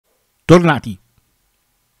Tornati.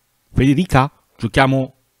 Federica,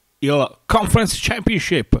 giochiamo il Conference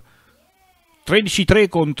Championship. 13-3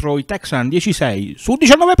 contro i Texan, 10-6 su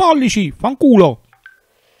 19 pollici, fanculo.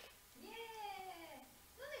 Non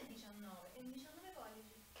è 19, è 19 pollici.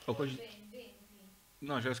 Oh, 20.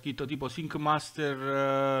 No, c'era scritto tipo Sync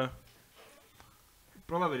Master.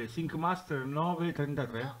 Prova a vedere Sync Master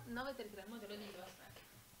 933. No, 933, mo te lo dico, aspetta.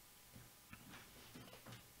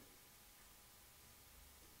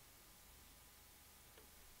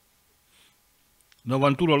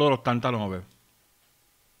 ...91 loro 89.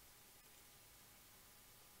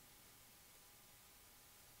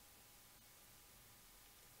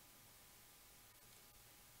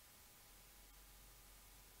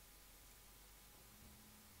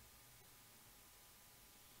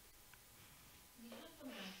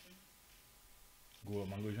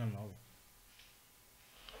 Manco 19.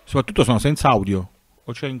 Soprattutto sono senza audio.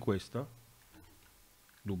 O c'è in questa?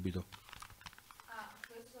 Dubito.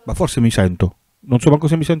 Ma forse mi sento. Non so manco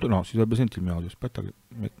se mi sento. No, si dovrebbe sentire il mio audio. Aspetta che...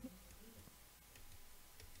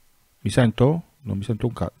 Mi sento? Non mi sento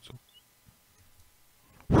un cazzo.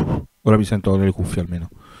 Ora mi sento nelle cuffie almeno.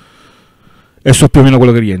 E so più o meno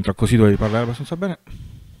quello che rientra. Così dovevi parlare abbastanza bene.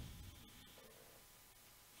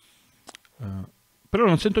 Però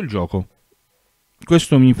non sento il gioco.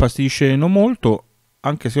 Questo mi infastidisce non molto,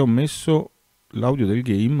 anche se ho messo l'audio del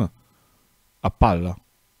game a palla.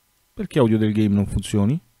 Perché audio del game non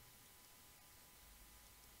funzioni?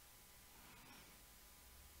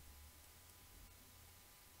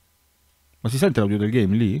 Ma si sente l'audio del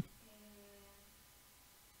game lì?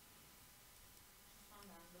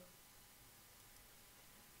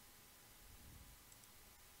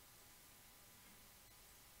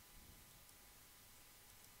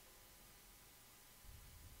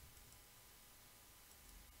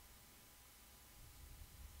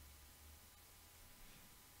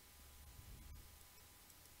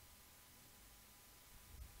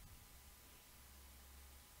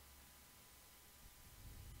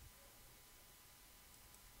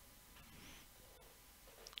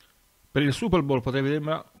 Per il Super Bowl potrei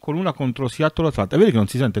vederla con una contro Seattle Atlanta. Vedi che non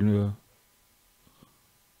si sente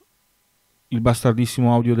il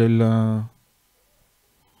bastardissimo audio del...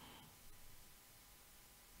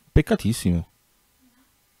 Peccatissimo.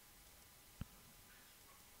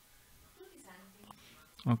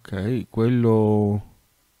 Ok, quello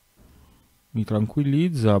mi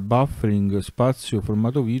tranquillizza. Buffering, spazio,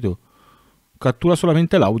 formato video. Cattura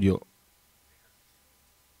solamente l'audio.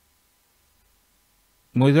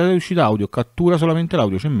 Modalità di uscita audio, cattura solamente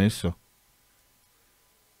l'audio, c'è messo.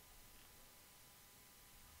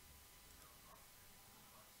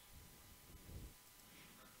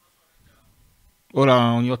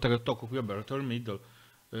 Ora ogni volta che tocco qui, vabbè, return middle.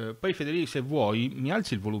 Poi Federico, se vuoi, mi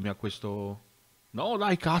alzi il volume a questo... No,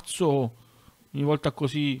 dai, cazzo! Ogni volta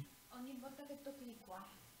così... Ogni volta che tocchi di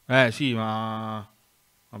qua. Sì, ma...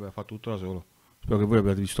 Vabbè, ha fatto tutto da solo. Spero che voi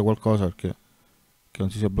abbiate visto qualcosa, perché... Che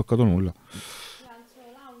non si sia bloccato nulla. Ti alzo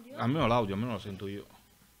l'audio? Almeno l'audio, almeno lo sento io.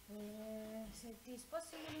 Se ti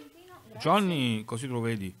sposti un momentino, grazie. Johnny, così tu lo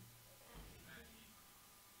vedi.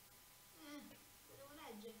 Devo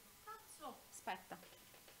leggere. Cazzo. Aspetta.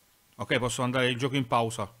 Ok, posso andare il gioco in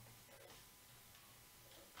pausa.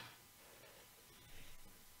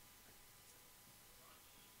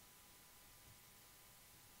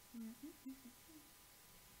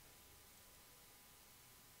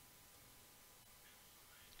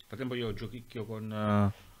 Nel frattempo io giochicchio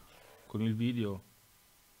con il video.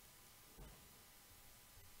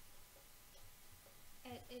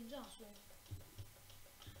 È già su.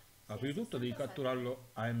 Ma prima di tutto devi catturarlo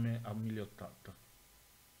a 1080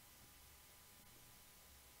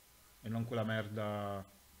 e non quella merda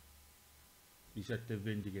di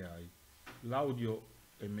 720 che hai. L'audio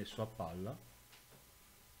è messo a palla.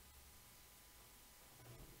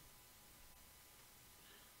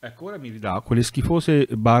 Ecco, ora mi ridà quelle schifose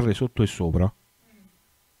barre sotto e sopra.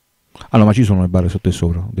 Ah no, ma ci sono le barre sotto e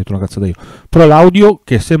sopra, ho detto una cazzata io. Però l'audio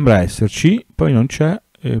che sembra esserci, poi non c'è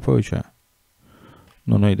e poi c'è.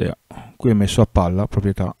 Non ho idea. Qui è messo a palla,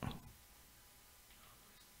 proprietà.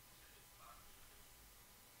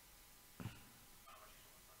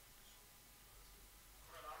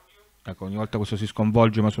 Ecco, ogni volta questo si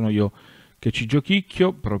sconvolge, ma sono io che ci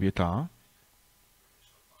giochicchio. Proprietà.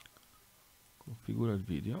 Configura il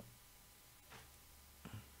video.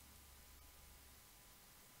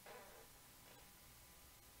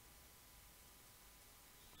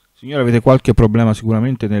 Signore, avete qualche problema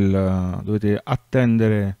sicuramente dovete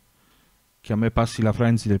attendere che a me passi la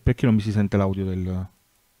frenzy del perché non mi si sente l'audio del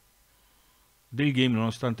game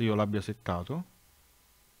nonostante io l'abbia settato.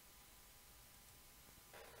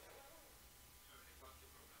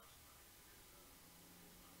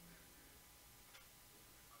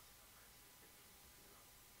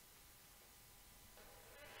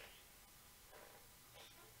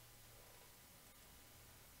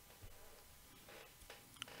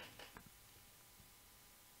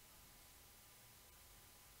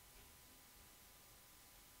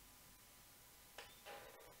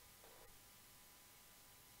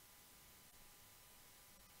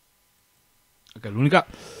 Perché l'unica...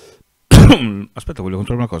 Aspetta, voglio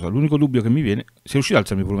controllare una cosa. L'unico dubbio che mi viene... Sei riuscito ad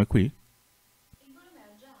alzarmi il volume qui? Il volume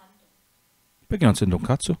è già alto. Perché non sento un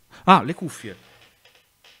cazzo? Ah, le cuffie.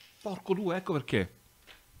 Porco due, ecco perché.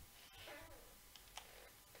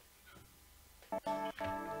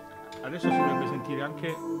 Adesso si dovrebbe sentire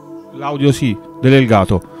anche l'audio, sì,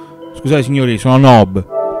 dell'Elgato. Scusate signori, sono Nob.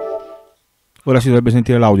 Ora si dovrebbe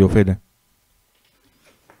sentire l'audio, Fede.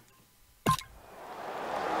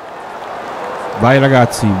 Vai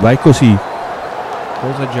ragazzi, vai così.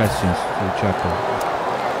 Cosa Jessens? Sì, certo.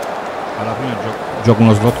 Alla fine gioco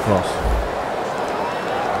uno slot cross.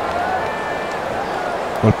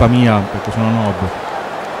 Colpa mia, perché sono Nob.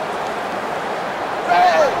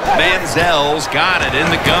 Manziel's got it in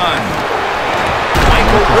the gun.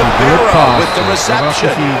 Michael Rivera with the reception.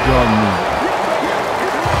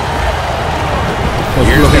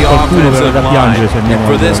 Here's the offensive line, and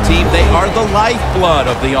for this team, they are the lifeblood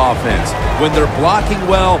of the offense. When they're blocking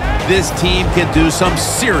well, this team can do some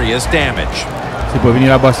serious damage. Si può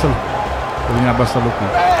venire a abbassarlo qui.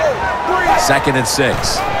 2nd and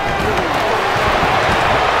 6.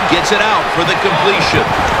 Gets it out for the completion.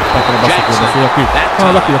 Jackson, that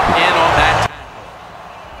time, in on that.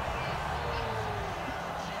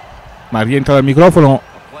 Ma rientra dal microfono.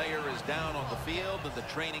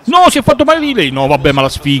 No, si è fatto male di lei. No, vabbè, ma la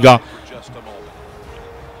sfiga.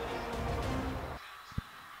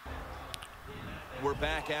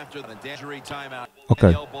 Ok.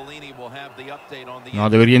 No,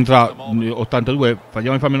 deve rientrare 82.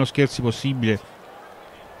 Fammi fare meno scherzi possibile.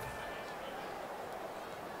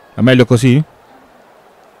 È meglio così?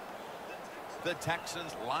 The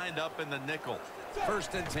Texans lined up in the nickel.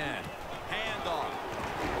 1st and 10. Handoff.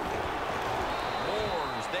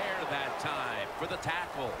 Moore's there that time for the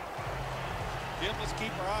tackle. Jim, let's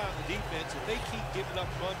keep our eye on the defense. If they keep giving up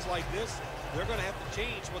runs like this, they're going to have to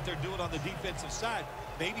change what they're doing on the defensive side.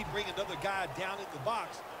 Maybe bring another guy down in the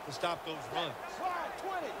box to stop those runs.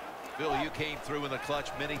 Phil, you came through in the clutch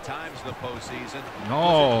many times in the postseason.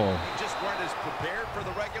 No. You just weren't as prepared for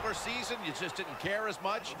the regular season? You just didn't care as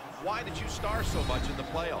much? Why did you star so much in the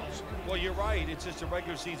playoffs? Well, you're right. It's just a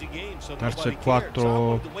regular season game, so Terzo e nobody cared. So I 4.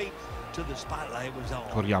 wanted to wait till the spotlight was on.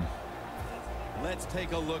 Corriamo. Let's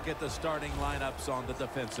take a look at the starting lineups on the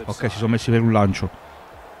defensive Ok, side. si sono messi per un lancio.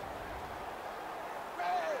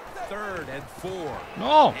 3rd and 4.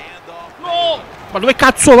 No! No! Ma dove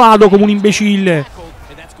cazzo vado come un imbecille?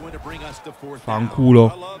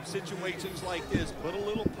 Fanculo. I love situations like this. Put a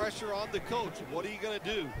little pressure on the coach. What are you going to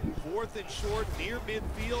do? 4th and short, near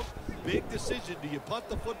midfield. Big decision. Do you punt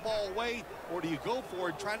the football away, or do you go for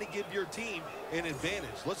it, trying to give your team an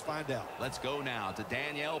advantage? Let's find out. Let's go now to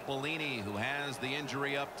Danielle Bellini, who has the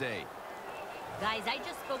injury update. Guys, I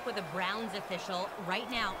just spoke with a Browns official. Right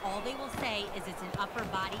now, all they will say is it's an upper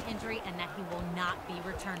body injury and that he will not be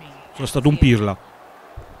returning. Sono stato un pirla.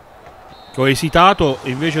 Che ho esitato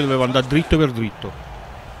e invece dovevo andare dritto per dritto.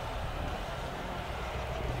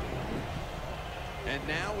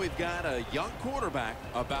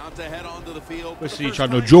 Questi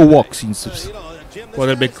hanno Joe Watkins.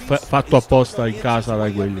 Potrebbe fatto apposta in casa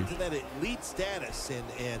dai quelli.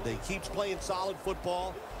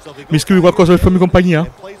 Mi scrivi qualcosa per farmi compagnia?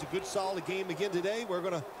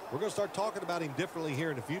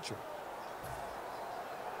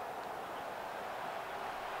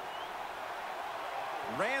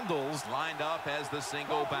 Randall's lined up as the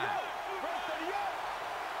single back.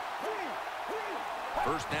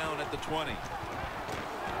 1st down at the 20.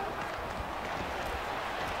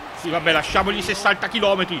 Sì, vabbè, lasciamogli 60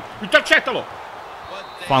 km. Intercettalo!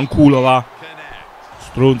 Fanculo, va.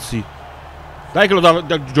 Stronzi. Dai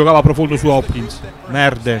che giocava profondo su Hopkins.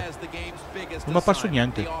 Merde. Non mi ha perso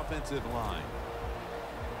niente.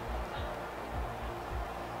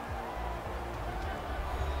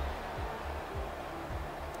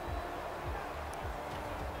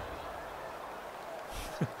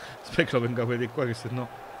 Aspetta che lo venga a vedere qua, che se no...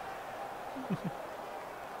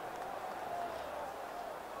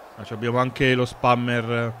 abbiamo anche lo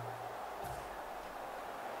spammer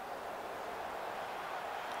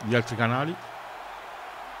di altri canali.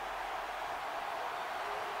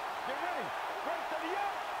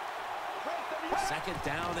 Second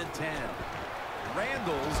down and 10.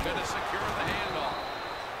 Randall's going to secure the handoff.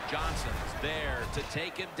 Johnson's there to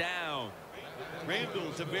take him down.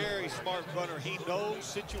 Randall's a very smart runner. He knows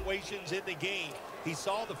situations in the game. He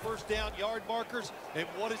saw the 1st down yard markers, and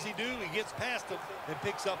what does he do? He gets past them and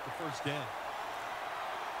picks up the 1st down.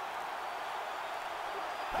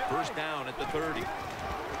 1st down at the 30.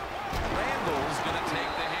 Randall's going to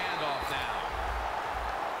take the handoff now.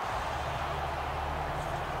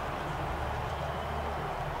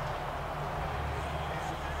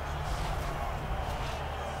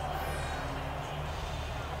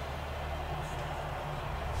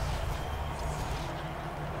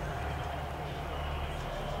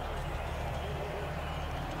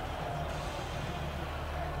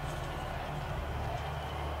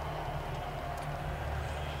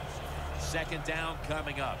 Second down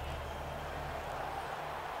coming up.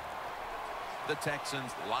 The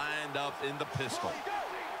Texans lined up in the pistol.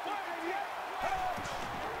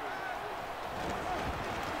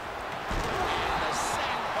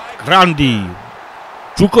 Grandi.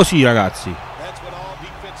 Giù così, ragazzi. That's what all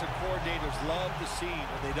defensive coordinators love to see,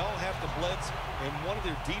 when they don't have to blitz and one of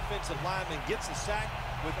their defensive linemen gets a sack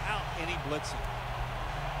without any blitzing.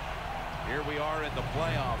 Here we are in the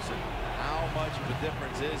playoffs, and how much of a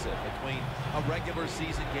difference is it between a regular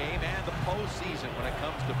season game and the postseason when it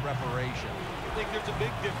comes to preparation? I think there's a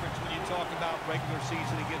big difference when you talk about regular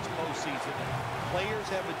season against postseason. Players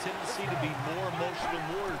have a tendency to be more emotional,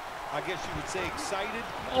 more, I guess you would say, excited.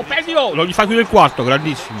 Oh, prendilo! Non gli fa chiudere il quarto,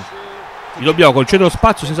 grandissimi. Gli dobbiamo concedere lo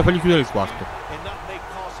spazio senza fargli chiudere il quarto. And not make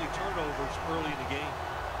costly turnovers early in the game.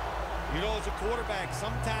 You know, as a quarterback,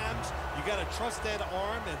 sometimes you got to trust that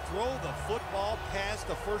arm and throw the football past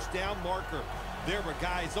the first down marker. There were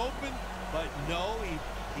guys open, but no,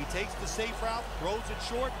 he takes the safe route, throws it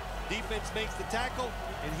short. Defense makes the tackle,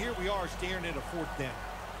 and here we are staring at a fourth down.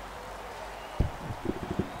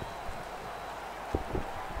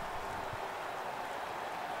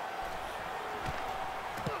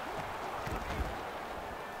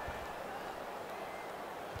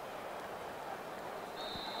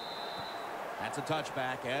 That's a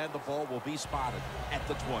touchback, and the ball will be spotted at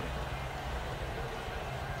the 20.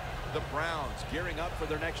 The Browns gearing up for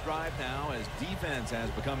their next drive now, as defense has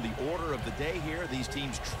become the order of the day here. These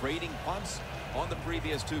teams trading punts on the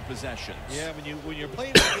previous two possessions. Yeah, when you're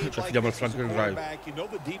playing a game like this as a drive. quarterback, you know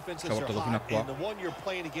the defenses are hot, and the one you're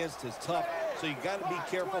playing against is tough. So you got to be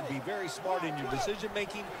careful, be very smart in your decision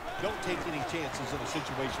making. Don't take any chances in a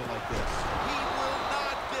situation like this. He will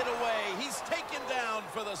not get away. He's taken down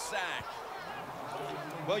for the sack.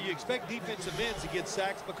 Well, you expect defensive ends to get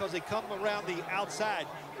sacks because they come around the outside.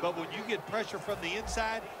 But when you get pressure from the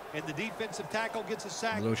inside and the defensive tackle gets a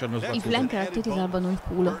sack, I flanker ti salvano il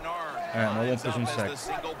culo. Ma l'ho preso un sack.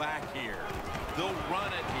 Single back here. They'll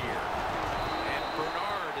run it here. And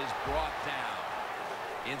Bernard is brought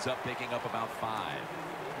down. Ends up picking up about 5.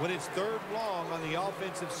 When it's third long on the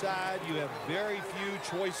offensive side, you have very few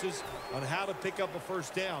choices on how to pick up a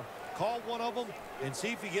first down. Call one of them and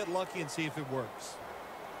see if you get lucky and see if it works.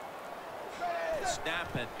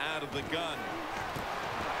 Snap it out of the gun.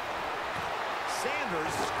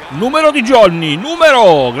 Numero di Johnny,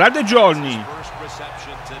 numero, grande Johnny.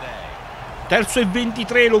 Terzo e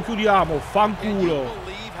 23 lo chiudiamo, fanculo.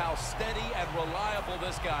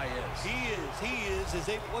 He is,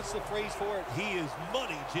 what's the phrase for it? He is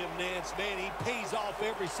money, Jim Nance, man. He pays off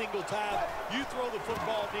every single time. You throw the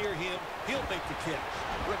football near him, he'll make the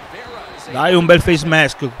catch. Dai un bel face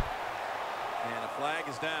mask. And a flag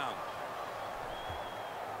is down.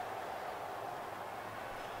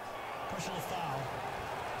 Personal foul.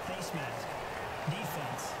 Face mask.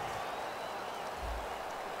 Defense.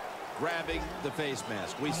 Grabbing the face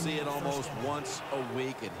mask. We see it almost once a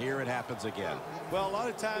week, and here it happens again. Well, a lot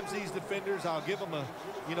of times these defenders, I'll give them a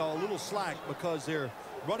little slack because they're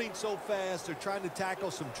running so fast. They're trying to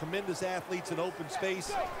tackle some tremendous athletes in open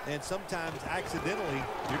space, and sometimes accidentally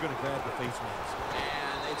you're going to grab the face mask.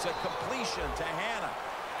 And it's a completion to Hannah.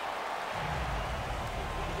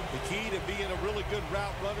 The key to being a really good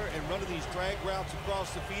route runner and running these drag routes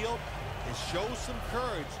across the field is show some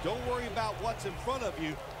courage. Don't worry about what's in front of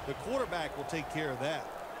you. The quarterback will take care of that.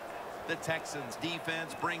 The Texans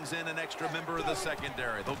defense brings in an extra member of the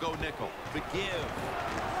secondary. They'll go nickel. McGill.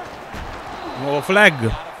 Nuovo flag.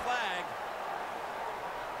 Got a flag.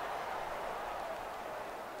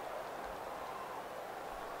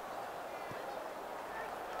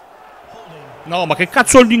 No, ma che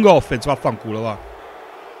cazzo holding offense, vaffanculo, va.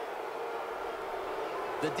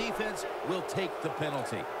 The defense will take the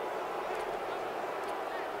penalty.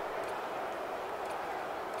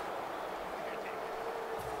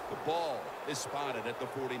 The ball is spotted at the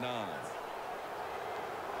 49.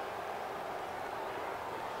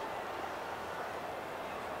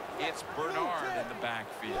 It's Bernard in the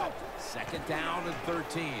backfield. Second down and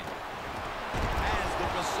 13. Has the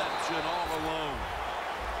reception all alone.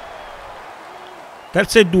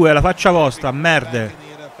 Terza e 2, la faccia vostra, merde.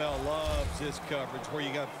 The NFL loves this coverage where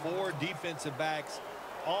you got 4 defensive backs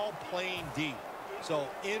all playing deep. So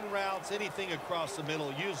in routes, anything across the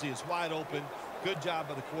middle usually is wide open. Good job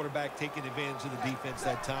by the quarterback taking advantage of the defense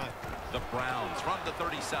that time. The Browns from the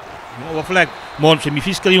 37. Nuovo flag. Mon, se mi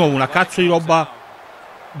fischia di nuovo una cazzo di roba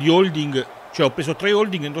di holding, cioè ho preso 3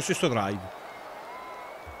 holding nello stesso drive.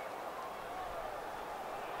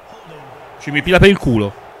 Ci mi pila per il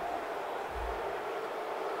culo.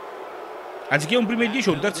 Anziché un primo e 10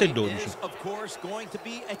 o un terzo e 12.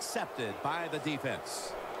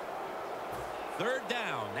 Third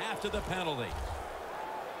down after the penalty.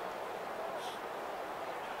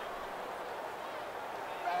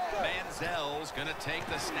 Manziel's going to take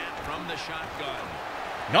the snap from the shotgun.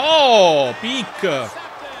 No, pick.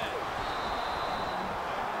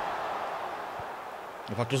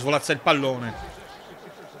 Ho fatto svolazzare il pallone.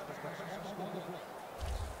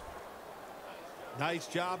 Nice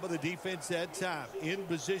job of the defense that time. In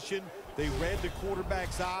position, they read the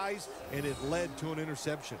quarterback's eyes, and it led to an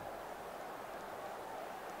interception.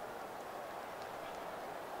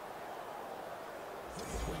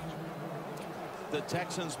 The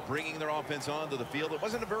Texans bringing their offense onto the field. It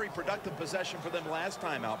wasn't a very productive possession for them last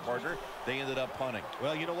time out, partner. They ended up punting.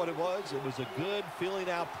 Well, you know what it was? It was a good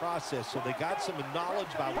filling out process. So they got some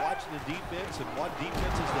knowledge by watching the defense and what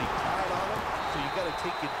defenses they tried on them. So you got to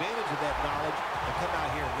take advantage of that knowledge and come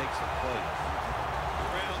out here and make some plays. The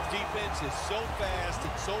Browns defense is so fast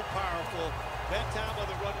and so powerful. That time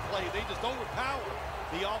on the run play, they just overpower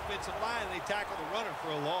the offensive line and they tackle the runner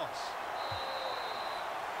for a loss.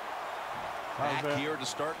 Back here to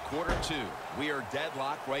start quarter two. We are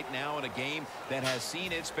deadlocked right now in a game that has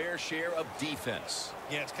seen its fair share of defense.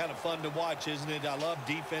 Yeah, it's kind of fun to watch, isn't it? I love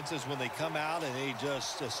defenses when they come out and they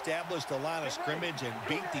just establish the line of scrimmage and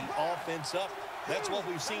beat the offense up. That's what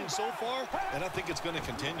we've seen so far, and I think it's going to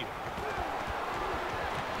continue.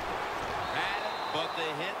 But the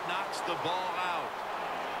hit knocks the ball out.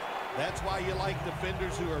 That's why you like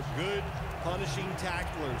defenders who are good punishing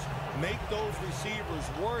tacklers. Make those receivers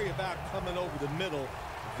worry about coming over the middle.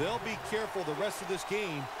 They'll be careful the rest of this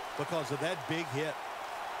game because of that big hit.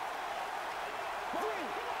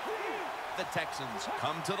 The Texans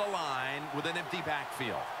come to the line with an empty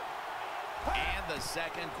backfield. And the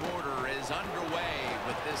second quarter is underway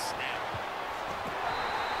with this snap.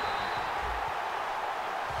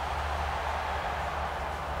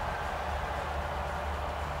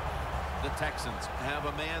 The Texans have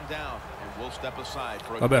a man down and will step aside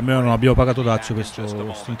for a Vabbè, almeno non abbiamo pagato dazio questo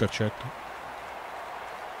intercetto.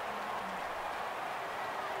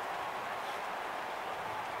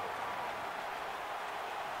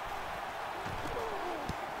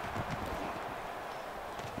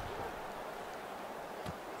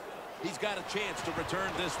 He's got a chance to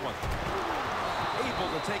return this one.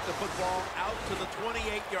 Able to take the football out to the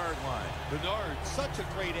 28-yard line. Bernard, such a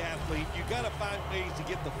great athlete. You got to find ways to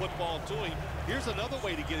get the football to him. Here's another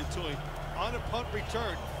way to get it to him. On a punt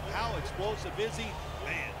return, how explosive is he?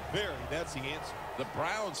 Man, that's the answer. The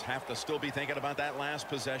Browns have to still be thinking about that last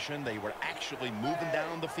possession. They were actually moving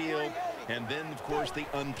down the field. And then, of course, the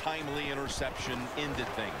untimely interception ended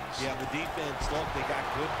things. Yeah, the defense, look, they got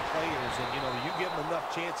good players. And, you know, you give them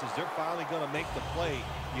enough chances, they're finally going to make the play.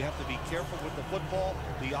 You have to be careful with the football.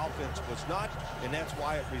 The offense was not, and that's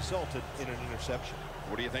why it resulted in an interception.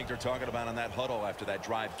 What do you think they're talking about on that huddle after that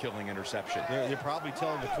drive-killing interception? They're probably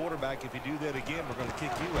telling the quarterback, if you do that again, we're going to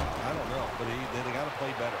kick you out. I don't know, but they got to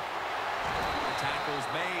play better. The tackle's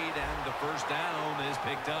made, and the first down is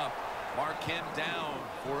picked up. Mark him down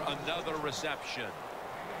for another reception.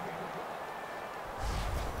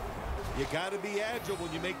 You got to be agile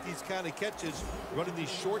when you make these kind of catches, running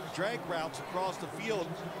these short drag routes across the field.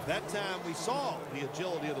 That time we saw the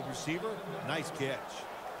agility of the receiver. Nice catch.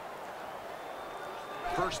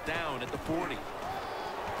 First down at the 40. Bernard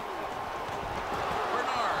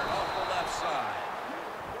off the left side.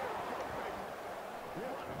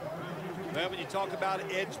 Well, when you talk about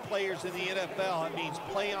edge players in the NFL, it means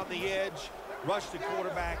play on the edge, rush the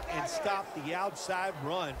quarterback, and stop the outside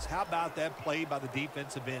runs. How about that play by the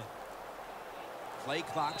defensive end? Play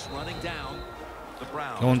clock's running down. The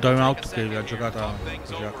Browns. È un timeout che la giocata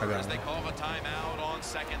faceva as they cagare. call a timeout on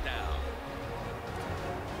second down.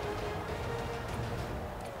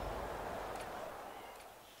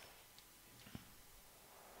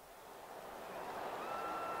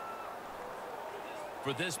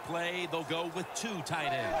 For this play, they'll go with two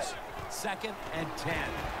tight ends. 2nd and 10.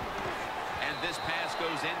 And this pass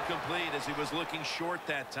goes incomplete as he was looking short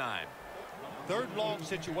that time. Third long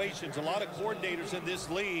situations, a lot of coordinators in this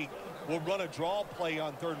league will run a draw play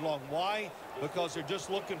on third long. Why? Because they're just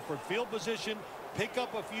looking for field position, pick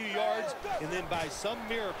up a few yards, and then by some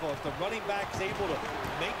miracle, if the running back is able to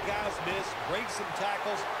make guys miss, break some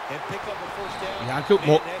tackles, and pick up a first down. E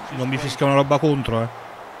anche non mi fischia una roba contro,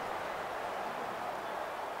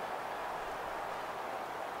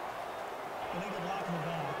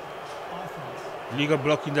 Legal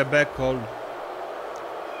block in the back call.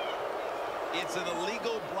 It's an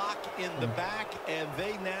illegal block in the back, and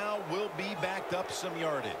they now will be backed up some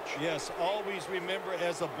yardage. Yes, always remember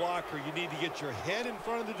as a blocker, you need to get your head in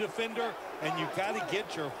front of the defender, and you got to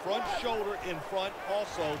get your front shoulder in front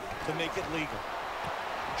also to make it legal.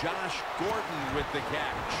 Josh Gordon with the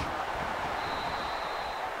catch.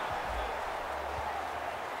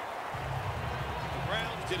 The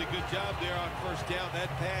Browns did a good job there on first down. That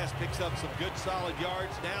pass picks up some good solid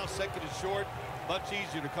yards. Now second and short. Much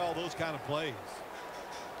easier to call those kind of plays.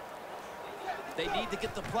 They need to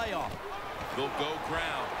get the play off. They'll go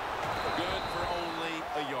ground. Good for only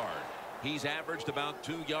a yard. He's averaged about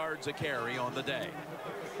 2 yards a carry on the day.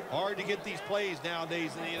 Hard to get these plays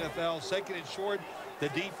nowadays in the NFL. Second and short, the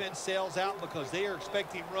defense sails out because they are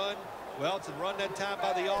expecting run. Well, it's a run that time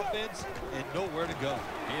by the offense and nowhere to go.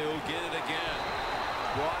 He'll get it again.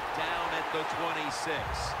 Brought down at the 26.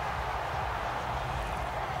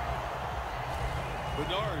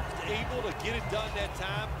 Bernard's able to get it done that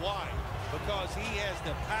time. Why? Because he has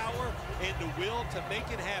the power and the will to make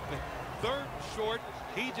it happen. Third and short,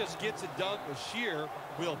 he just gets it done with sheer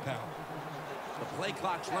willpower. The play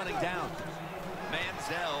clock's running down.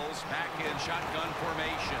 Manziel's back in shotgun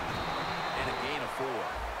formation. And a gain of 4.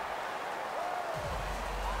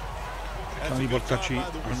 That's a good job by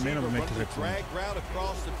the receiver, running the drag route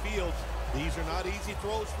across the field. These are not easy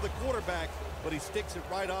throws for the quarterback, but he sticks it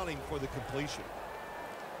right on him for the completion.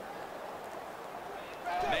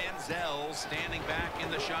 Manziel standing back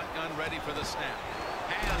in the shotgun, ready for the snap.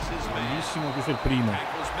 Has his man. Questo è il primo.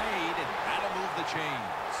 Tackle's made, and that'll move the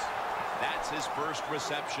chains. That's his first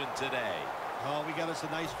reception today. Oh, we got us a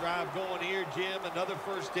nice drive going here, Jim. Another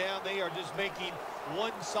first down. They are just making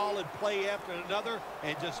one solid play after another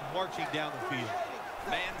and just marching down the field.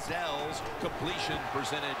 Manziel's completion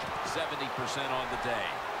percentage 70% on the day.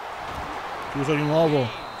 Chiuso di nuovo.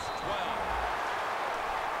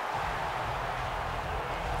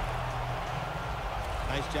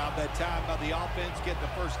 Nice job that time by the offense getting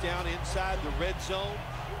the first down inside the red zone.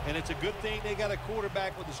 And it's a good thing they got a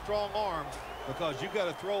quarterback with a strong arm because you got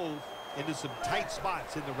to throw into some tight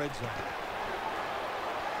spots in the red zone.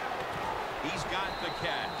 He's got the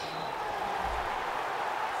catch.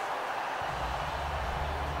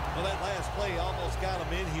 Well, that last play almost got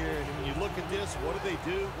them in here. And when you look at this, what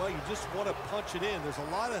do? Well, you just want to punch it in. There's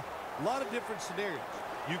a lot of different scenarios.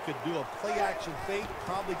 You could do a play-action fake,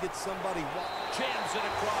 probably get somebody. Jams it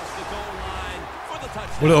across the goal line for the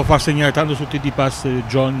touchdown. Volevo far segnare tanto su TD Pass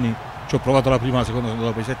Johnny. Ci ho provato la prima, la seconda sono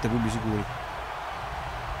andato per 7 punti sicuri.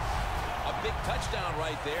 A big touchdown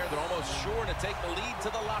right there. They're almost sure to take the lead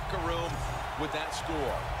to the locker room with that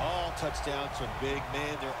score. All touchdowns are big,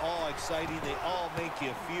 man. They're all exciting. They all make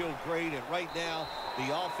you feel great. And right now,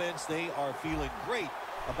 the offense, they are feeling great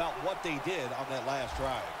about what they did on that last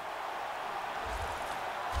drive.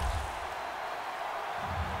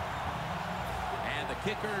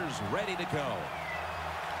 Kickers ready to go.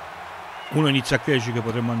 Uno inizia a crescere che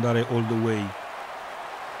potremmo andare all the way.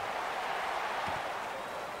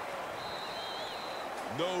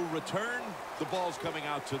 No return. The ball's coming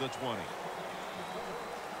out to the 20.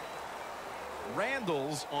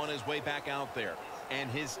 Randall's on his way back out there, and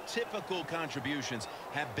his typical contributions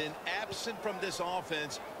have been absent from this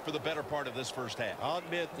offense for the better part of this first half. I'll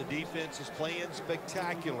admit the defense is playing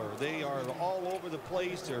spectacular. They are all over the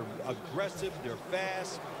place. They're aggressive. They're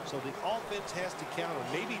fast. So the offense has to counter.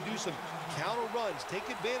 Maybe do some counter runs. Take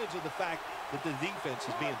advantage of the fact that the defense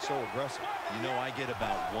is being so aggressive. You know, I get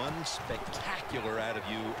about one spectacular out of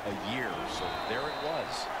you a year. So there it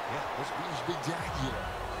was. Yeah, this was spectacular.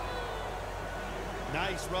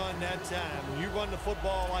 Nice run that time. When you run the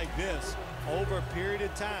football like this over a period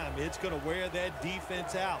of time, it's going to wear that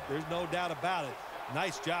defense out. There's no doubt about it.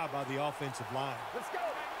 Nice job by the offensive line. Let's go.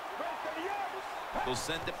 They'll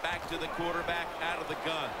send it back to the quarterback out of the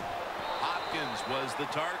gun. Hopkins was the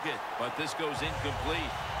target, but this goes incomplete.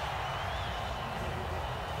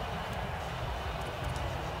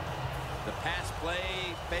 The pass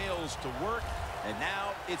play fails to work, and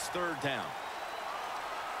now it's third down.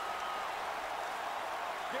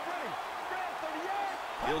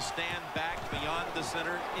 He'll stand back beyond the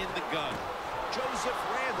center in the gun. Joseph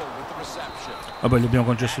Randall with the reception. Vabbè, gli abbiamo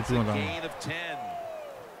concesso il primo down. Gain of 10.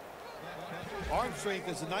 Arm strength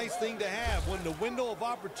is a nice thing to have when the window of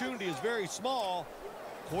opportunity is very small.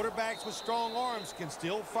 Quarterbacks with strong arms can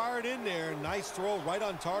still fire it in there. Nice throw right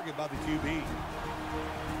on target by the QB.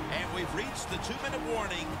 And we've reached the 2-minute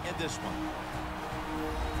warning in this one.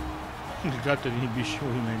 Il gatto ti inibisce i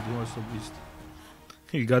movimenti, come ho visto.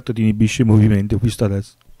 Il gatto ti inibisce i movimenti, ho visto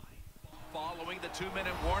adesso. Following the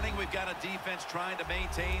 2-minute warning, we've got a defense trying to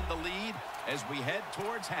maintain the lead as we head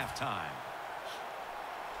towards halftime.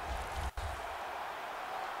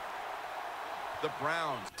 The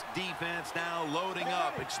Browns defense now loading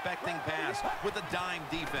up, expecting pass with a dime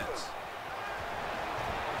defense.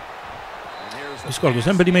 Mi scordo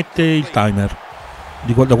sempre di mettere il timer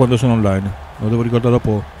da quando sono online. lo devo ricordare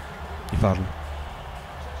dopo di farlo.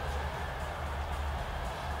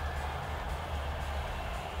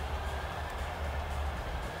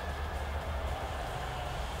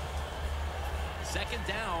 Second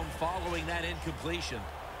down following that incompletion.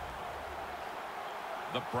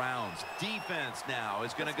 The Browns defense now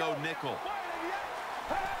is going to go nickel.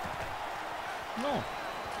 No.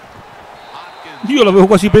 Io l'avevo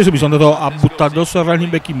quasi preso, mi sono andato a buttare addosso al running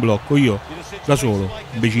back in blocco, io, da solo,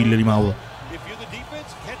 imbecille di Mauro.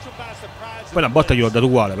 Poi la botta gliel'ho dato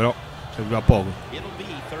uguale, però serviva a poco.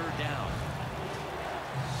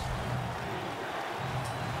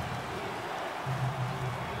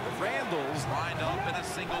 Randall's lined up in a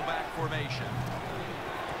single back formation.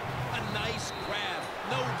 A nice grab.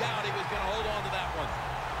 No doubt he was going to hold on to that one.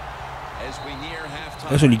 As we near halftime.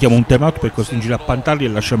 Adesso gli chiamo un timeout per costringere a pantarli e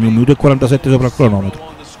lasciarmi 1 minuto e 47 sopra il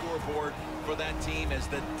cronometro.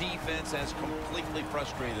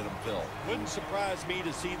 Wouldn't surprise me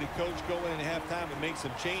to see the coach go in at halftime and make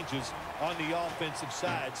some changes on the offensive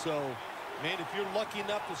side. So, man, if you're lucky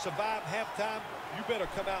enough to survive halftime, you better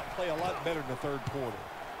come out and play a lot better in the third quarter.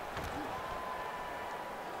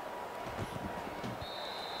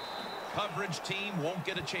 Coverage team won't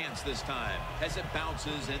get a chance this time as it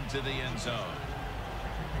bounces into the end zone.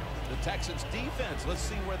 The Texans defense, let's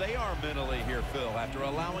see where they are mentally here, Phil, after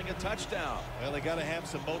allowing a touchdown. Well, they got to have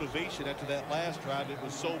some motivation after that last drive. It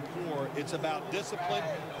was so poor. It's about discipline.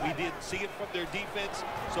 We didn't see it from their defense.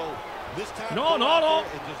 So this time. No.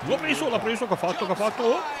 L'ho preso, che ha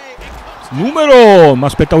fatto. Numero! Mi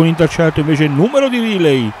aspettavo un intercetto, invece numero di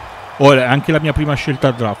Riley. Ora, anche la mia prima scelta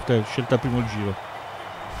a draft, scelta al primo giro.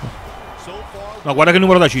 No, guarda che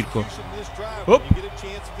numero da circo. Oh.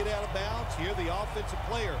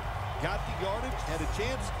 Got the yardage, had a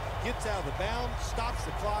chance, gets out of the bounds, stops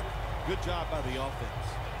the clock. Good job by the offense.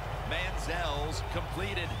 Manziel's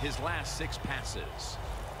completed his last 6 passes.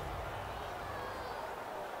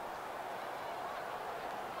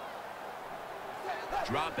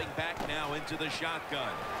 Dropping back now into the shotgun.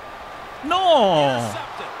 No!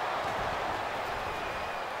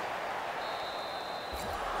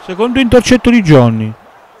 Secondo intercetto di Johnny.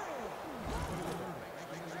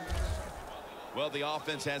 Well, the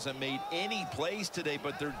offense hasn't made any plays today,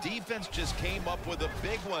 but their defense just came up with a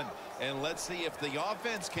big one. And let's see if the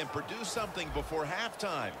offense can produce something before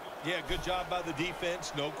halftime. Yeah, good job by the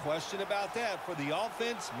defense. No question about that. For the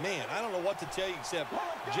offense, man, I don't know what to tell you except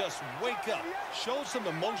just wake up. Show some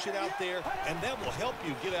emotion out there, and that will help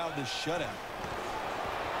you get out of this shutout.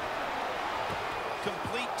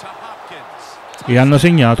 Complete to Hopkins. E hanno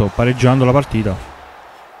segnato pareggiando la partita.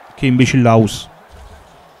 Che imbecillaus.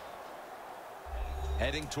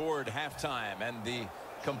 Heading toward halftime, and the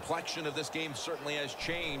complexion of this game certainly has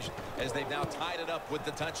changed as they've now tied it up with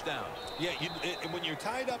the touchdown. Yeah, when you're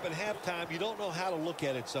tied up at halftime, you don't know how to look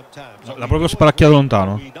at it sometimes. L'ha proprio sparacchiato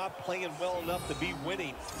lontano. Not playing well enough to be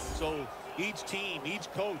winning. So each team,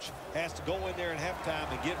 each coach has to go in there at halftime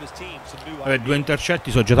and give his team some new ideas. 2 intercetti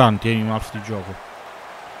sono già tanti in un half di gioco.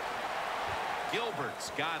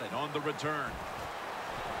 Gilbert's got it on the return.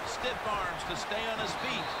 Stiff arms to stay on his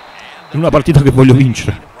feet. In una partita che voglio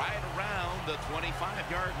vincere. Right around the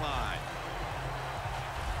 25-yard line.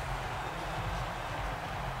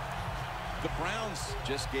 The Browns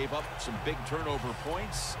just gave up some big turnover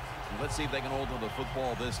points. Let's see if they can hold on to the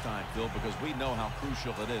football this time, Phil, because we know how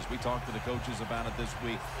crucial it is. We talked to the coaches about it this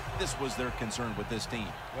week. This was their concern with this team.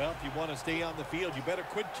 Well, if you want to stay on the field, you better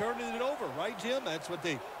quit turning it over, right, Jim? That's what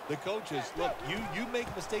the coaches look. You make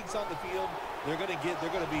mistakes on the field, they're going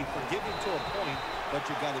to be forgiving to a point, but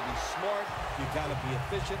you got to be smart, you got to be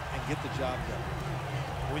efficient, and get the job done.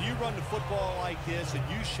 When you run the football like this and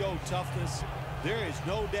you show toughness, there is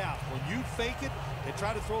no doubt when you fake it and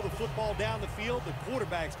try to throw the football down the field, the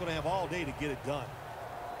quarterback's going to have all day to get it done.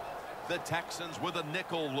 The Texans with a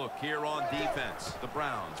nickel look here on defense. The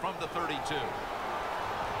Browns from the 32. And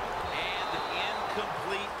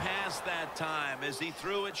incomplete pass that time as he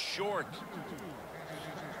threw it short.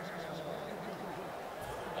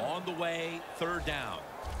 On the way, 3rd down.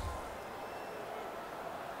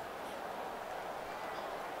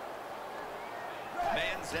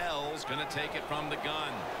 Manziel's going to take it from the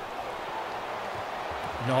gun.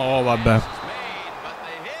 No, vabbè. But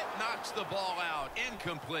the hit knocks the ball out.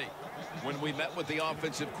 Incomplete. When we met with the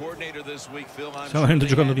offensive coordinator this week, Phil, I'm sure they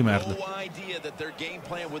had no idea that their game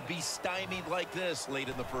plan would be stymied like this late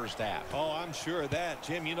in the first half. Oh, I'm sure of that.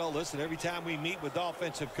 Jim, you know, listen, every time we meet with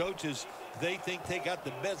offensive coaches, they think they got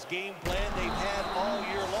the best game plan they've had all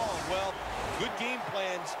year long. Well, good game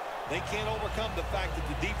plans They can't overcome the fact that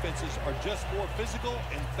the defenses are just more physical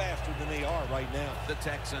and faster than they are right now. The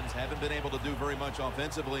Texans haven't been able to do very much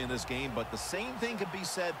offensively in this game, but the same thing can be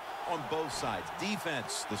said on both sides.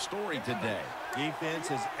 Defense, the story today. Defense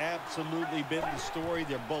has absolutely been the story.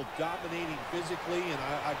 They're both dominating physically, and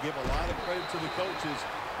I give a lot of credit to the coaches.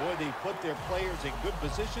 Boy, they put their players in good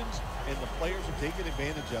positions, and the players are taking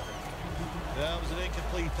advantage of it. That was an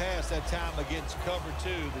incomplete pass that time against cover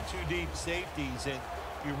two, the two deep safeties, and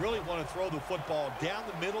you really want to throw the football down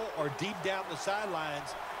the middle or deep down the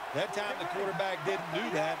sidelines. That time the quarterback didn't do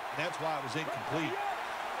that, and that's why it was incomplete.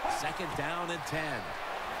 2nd down and 10.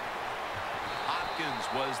 Hopkins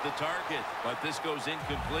was the target, but this goes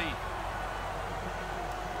incomplete.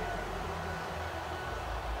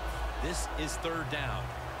 This is 3rd down.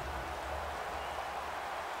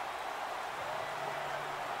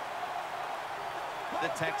 The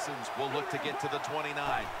Texans will look to get to the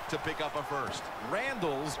 29 to pick up a first.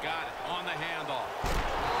 Randall's got it on the handoff.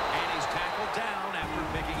 And he's tackled down after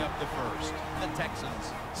picking up the first. The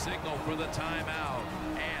Texans signal for the timeout.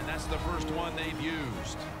 And that's the first one they've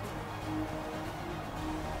used.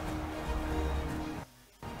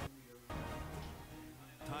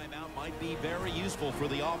 Timeout might be very useful for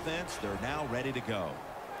the offense. They're now ready to go.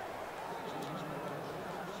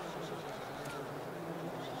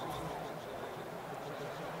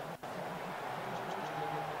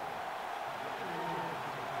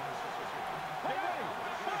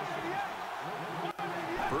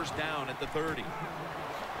 First down at the 30.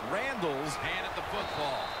 Randall's handed the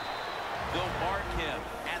football. They'll mark him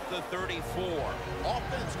at the 34.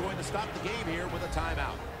 Offense going to stop the game here with a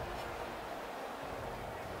timeout.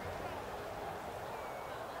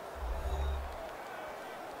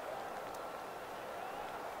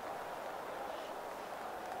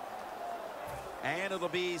 And it'll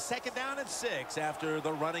be 2nd down and 6 after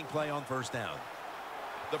the running play on first down.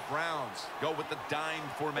 The Browns go with the dime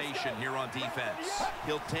formation here on defense.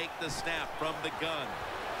 He'll take the snap from the gun.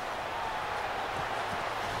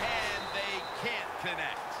 And they can't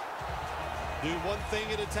connect. Do one thing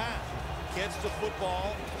at a time. Catch the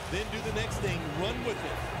football, then do the next thing, run with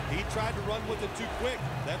it. He tried to run with it too quick.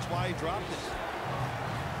 That's why he dropped it.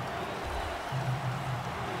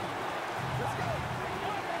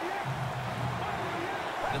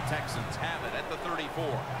 The Texans have it at the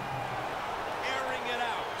 34. Airing it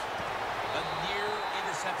out. A near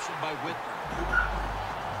interception by Whitmer.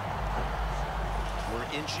 We're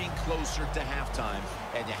inching closer to halftime,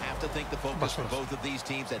 and you have to think the focus for both of these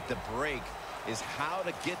teams at the break is how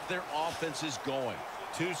to get their offenses going.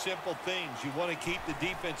 Two simple things. You want to keep the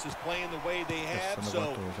defenses playing the way they have,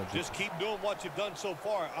 so just keep doing what you've done so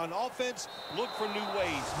far. On offense, look for new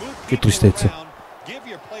ways. Move people around. Give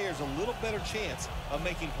your players a little better chance of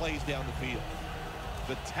making plays down the field.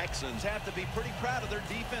 The Texans have to be pretty proud of their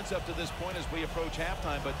defense up to this point as we approach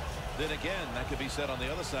halftime, but then again, that could be said on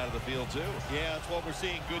the other side of the field too. Yeah, that's what we're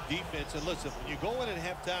seeing, good defense. And listen, when you go in at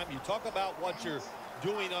halftime, you talk about what you're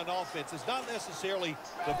doing on offense. It's not necessarily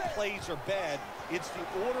the plays are bad. It's the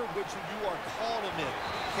order which you are calling them in.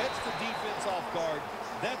 Catch the defense off guard.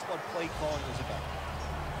 That's what play calling is about.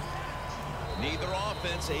 Neither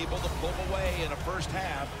offense able to pull away in a first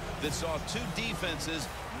half that saw two defenses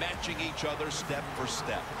matching each other step for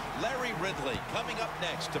step. Larry Ridley coming up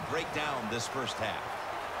next to break down this first half.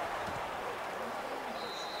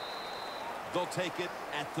 They'll take it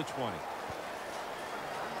at the 20.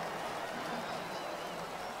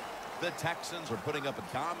 The Texans are putting up a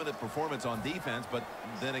dominant performance on defense, but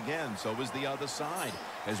then again, so is the other side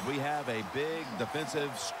as we have a big defensive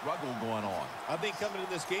struggle going on. I think coming into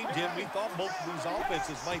this game, Jim, we thought both of these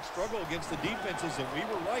offenses might struggle against the defenses, and we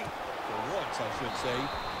were right for once, I should say,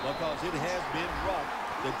 because it has been rough.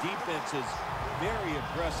 The defense is very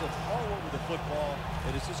aggressive all over the football,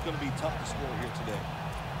 and it's just going to be tough to score here today.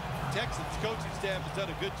 Texans coaching staff has done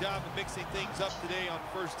a good job of mixing things up today on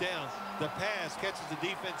first down. The pass catches the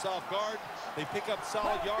defense off guard. They pick up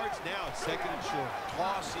solid yards. Now it's 2nd and short.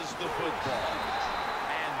 Tosses the football.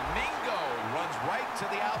 And Mingo runs right to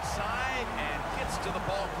the outside and gets to the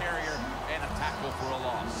ball carrier and a tackle for a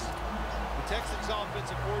loss. The Texans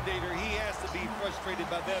offensive coordinator, he has to be frustrated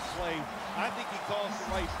by that play. I think he calls the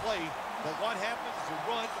right play, but what happens is the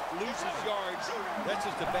run loses yards. That's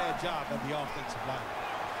just a bad job on the offensive line.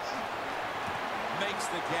 Makes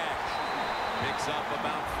the catch. Picks up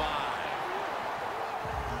about 5.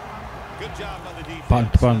 Good job by the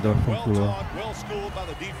defense. Well taught, well schooled by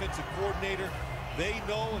the defensive coordinator. They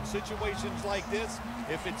know in situations like this,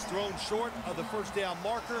 if it's thrown short of the first down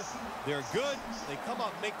marker, they're good. They come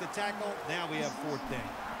up, make the tackle. Now we have 4th down.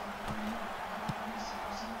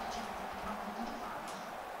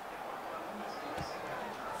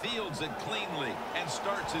 fields it cleanly and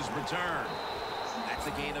starts his return. That's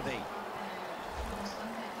a gain of 8.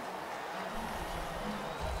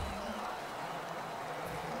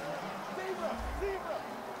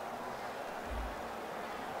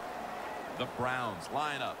 The Browns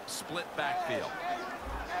line up, split backfield.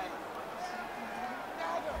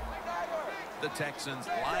 The Texans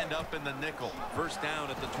lined up in the nickel. First down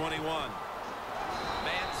at the 21.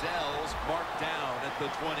 Manziel's marked down at the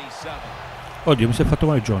 27. Oddio, mi si è fatto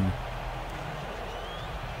male Johnny.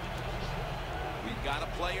 We've got a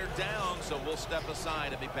player down, so we'll step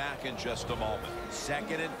aside and be back in just a moment.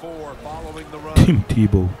 2nd and 4 following the run. Tim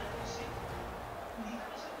Tebow.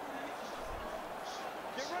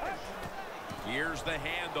 Here's the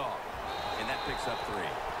handoff, and that picks up 3.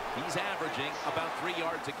 He's averaging about 3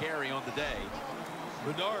 yards a carry on the day.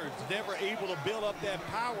 Bernard's never able to build up that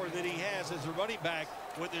power that he has as a running back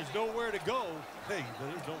when there's nowhere to go. Hey,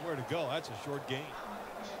 there's nowhere to go. That's a short gain.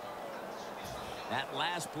 That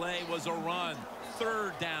last play was a run.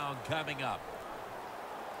 3rd down coming up.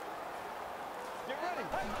 Get ready.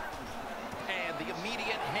 And the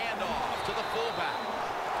immediate handoff to the fullback.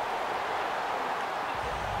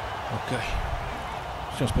 Ok.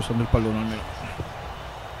 Stiamo spostando il pallone almeno.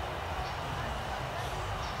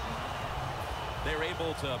 They're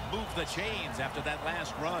able to move the chains after that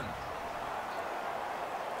last run.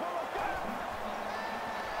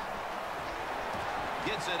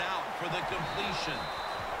 Gets it out for the completion.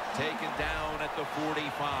 Taken down at the 45.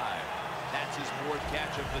 That's his 4th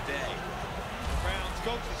catch of the day. The Browns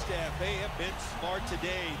coaching staff, they have been smart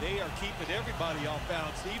today. They are keeping everybody off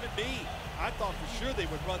balance, even me. I thought for sure they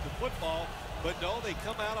would run the football, but no, they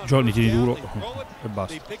come out on Johnny, first tieni down, duro they throw it, e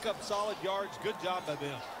basta. they pick up solid yards. Good job by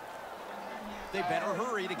them. They better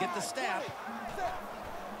hurry to get the snap.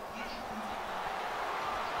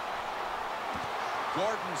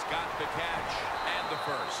 Gordon's got the catch and the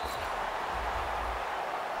first.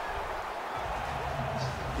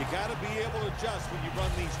 You got to be able to adjust when you run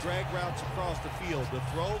these drag routes across the field. The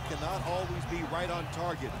throw cannot always be right on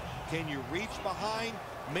target. Can you reach behind,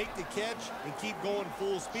 make the catch, and keep going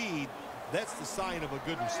full speed? That's the sign of a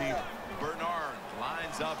good receiver. Bernard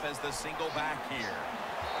lines up as the single back here.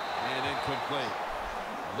 And incomplete.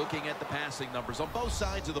 Looking at the passing numbers on both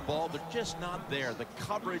sides of the ball, they're just not there. The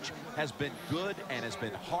coverage has been good and has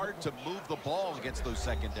been hard to move the ball against those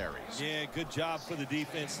secondaries. Yeah, good job for the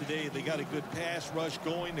defense today. They got a good pass rush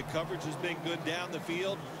going. The coverage has been good down the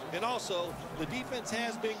field. And also, the defense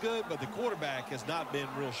has been good, but the quarterback has not been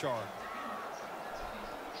real sharp.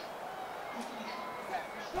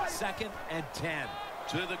 2nd and 10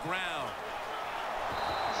 to the ground.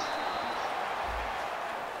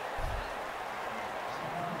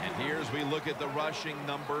 And here's we look at the rushing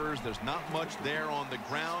numbers. There's not much there on the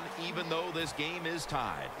ground, even though this game is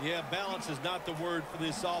tied. Yeah, balance is not the word for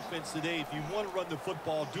this offense today. If you want to run the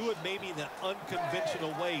football, do it maybe in an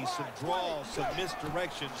unconventional way, some draws, some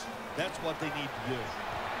misdirections. That's what they need to do.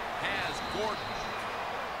 Has Gordon.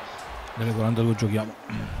 Delle 42 giochiamo.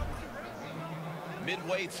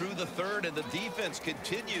 Midway through the 3rd, and the defense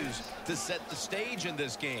continues to set the stage in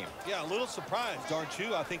this game. Yeah, a little surprised, aren't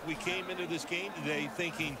you? I think we came into this game today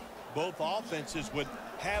thinking both offenses would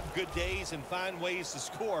have good days and find ways to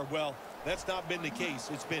score. Well, that's not been the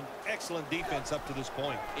case. It's been excellent defense up to this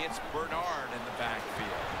point. It's Bernard in the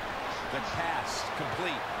backfield. The pass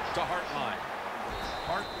complete to Hartline.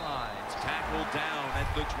 Hartline's tackled down at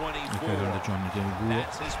the 24.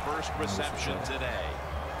 That's his first reception today.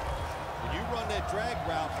 When you run that drag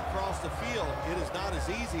route across the field, it is not as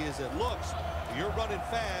easy as it looks. You're running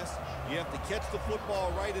fast. You have to catch the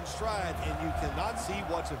football right in stride, and you cannot see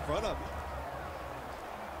what's in front of you.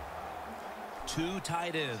 2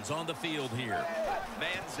 tight ends on the field here.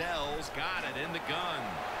 Manziel's got it in the gun.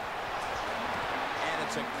 And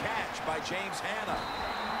it's a catch by James Hanna.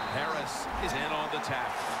 Harris is in on the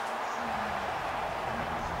tackle.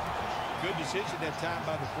 Good decision that time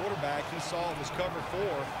by the quarterback. He saw it was cover 4.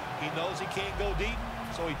 He knows he can't go deep,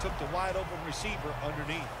 so he took the wide open receiver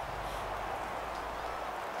underneath.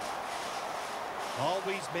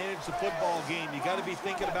 Always manage the football game. You got to be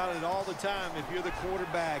thinking about it all the time. If you're the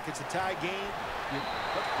quarterback, it's a tie game. The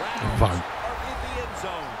Browns are in the end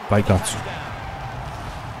zone. Vai cazzo.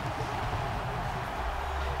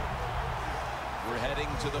 We're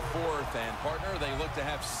heading to the 4th, and partner, they look to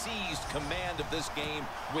have seized command of this game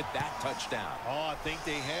with that touchdown. Oh, I think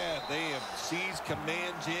they have. They have seized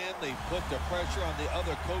command, Jim. They put the pressure on the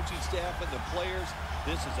other coaching staff and the players.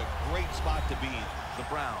 This is a great spot to be in. The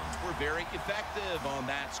Browns were very effective on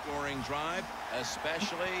that scoring drive,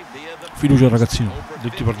 especially via the Fiducia ragazzino, over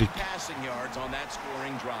detti per 50 detti. passing yards on that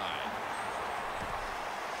scoring drive.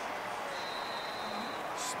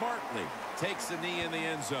 Barkley takes the knee in the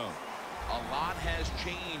end zone. A lot has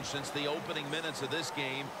changed since the opening minutes of this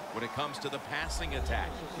game when it comes to the passing attack.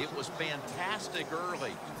 It was fantastic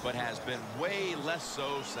early, but has been way less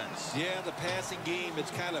so since. Yeah, the passing game is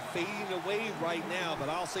kind of fading away right now, but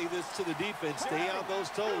I'll say this to the defense, stay on those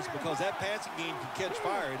toes because that passing game can catch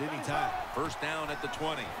fire at any time. First down at the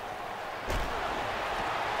 20. And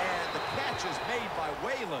the catch is made by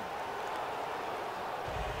Whalen.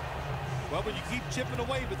 Well, when you keep chipping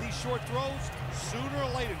away with these short throws, sooner or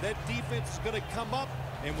later that defense is going to come up,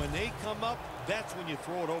 and when they come up, that's when you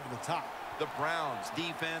throw it over the top. The Browns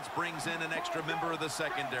defense brings in an extra member of the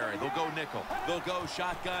secondary. They'll go nickel. They'll go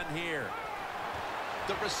shotgun here.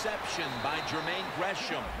 The reception by Jermaine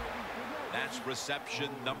Gresham. That's reception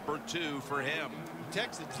number 2 for him.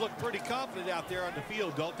 Texans look pretty confident out there on the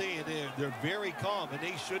field, don't they? And they're very calm, and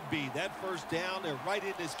they should be. That first down, they're right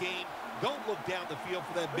in this game. Don't look down the field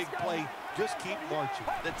for that big play. Just keep marching.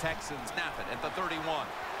 The Texans snap it at the 31.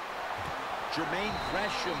 Jermaine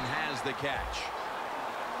Gresham has the catch.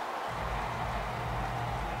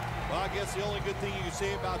 Well, I guess the only good thing you can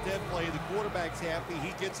say about that play, the quarterback's happy.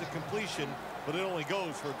 He gets a completion, but it only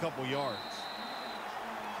goes for a couple yards.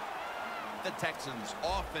 The Texans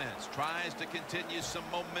offense tries to continue some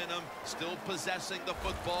momentum, still possessing the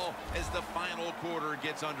football as the final quarter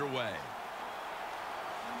gets underway.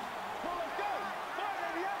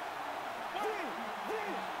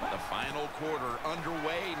 The final quarter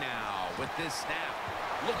underway now with this snap.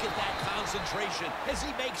 Look at that concentration as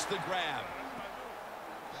he makes the grab.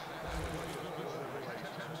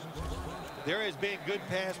 There has been good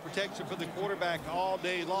pass protection for the quarterback all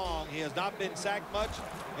day long. He has not been sacked much,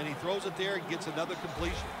 and he throws it there and gets another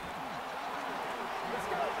completion.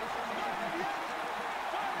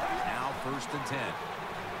 Now 1st and 10.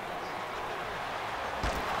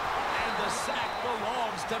 And the sack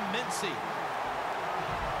belongs to Mincy.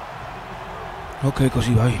 Ok,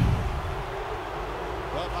 così vai.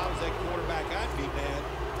 Well, if I was that quarterback, I'd be mad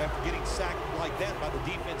after getting sacked like that by the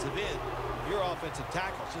defensive end. Your offensive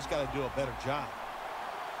tackle's just got to do a better job.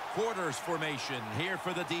 Quarters formation here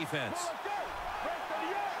for the defense.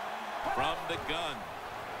 From the gun.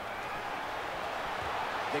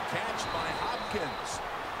 The catch by Hopkins.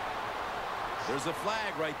 There's a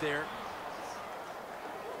flag right there.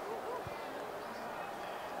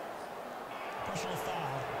 Personal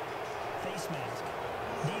foul. Face mask.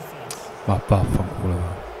 Defense. Vaffanculo.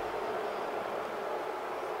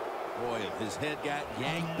 Boy, his head got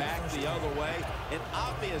yanked back the other way. An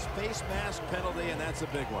obvious face mask penalty, and that's a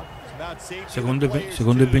big one. Secondo il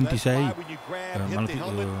 26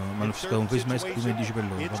 m'hanno fiscato un face mask di 10 per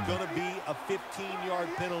loro. It's going to be a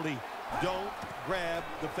 15-yard penalty. Don't grab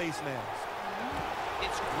the face mask.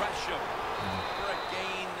 It's Gresham for a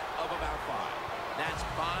gain of about 5. That's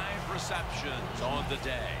 5 receptions on the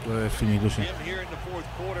day. È finito, sì. Here in the 4th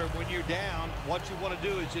quarter, when you're down, what you want to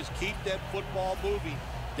do is just keep that football moving.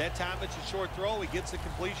 That time it's a short throw. He gets the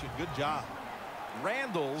completion. Good job.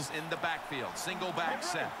 Randall's in the backfield. Single back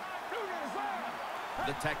set.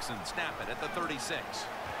 The Texans snap it at the 36.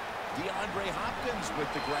 DeAndre Hopkins with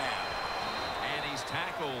the grab. And he's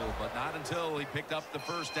tackled, but not until he picked up the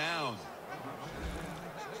first down.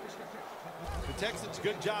 The Texans,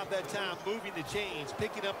 good job that time moving the chains,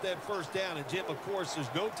 picking up that first down. And, Jim, of course, there's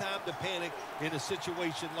no time to panic in a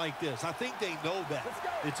situation like this. I think they know that.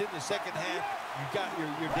 It's in the second half.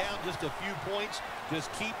 You're down just a few points. Just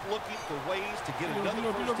keep looking for ways to get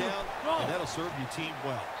another first down, and that'll serve your team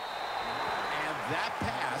well. And that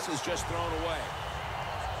pass is just thrown away.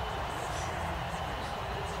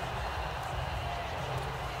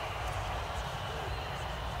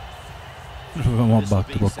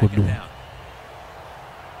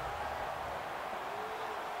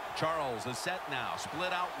 Charles is set now,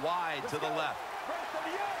 split out wide to the left.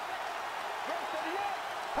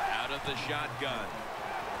 Out of the shotgun.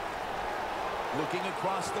 Looking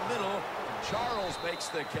across the middle, Charles makes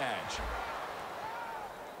the catch.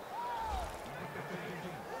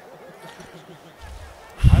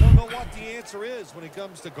 I don't know what the answer is when it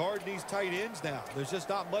comes to guarding these tight ends now. There's just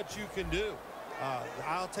not much you can do.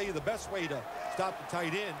 I'll tell you the best way to stop the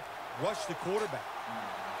tight end, rush the quarterback.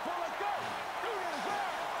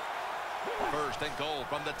 1st and goal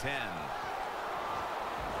from the 10.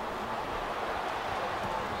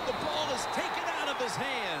 The ball is taken out of his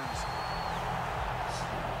hands.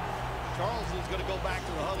 Charles is going to go back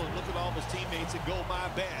to the huddle and look at all his teammates and go, my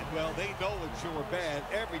bad. Well, they know it's your bad.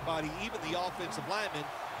 Everybody, even the offensive linemen,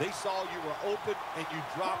 they saw you were open and you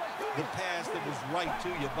dropped the pass that was right to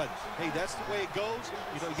you. But, hey, that's the way it goes.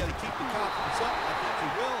 You know, you got to keep the confidence up. I think he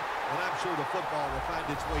will. And I'm sure the football will find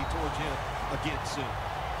its way towards him again soon.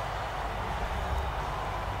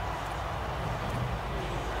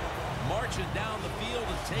 marching down the field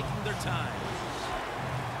and taking their time.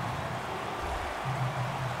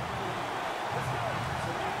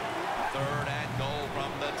 Third and goal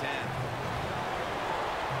from the 10.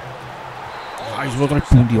 Hai solo 3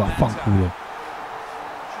 punti, vaffanculo.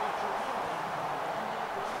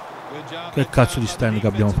 Che cazzo di stand che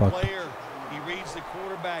abbiamo fatto? He reads the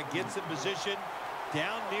quarterback, gets in position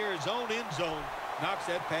down near his own end zone, knocks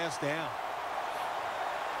that pass down.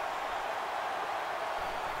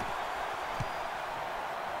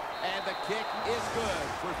 And the kick is good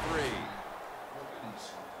for 3.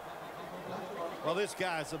 Well, this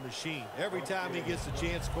guy's a machine. Every time he gets a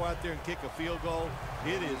chance to go out there and kick a field goal,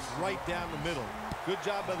 it is right down the middle. Good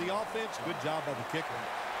job by the offense, good job by the kicker.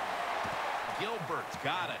 Gilbert's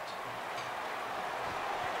got it.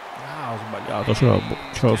 Ah, ho sbagliato,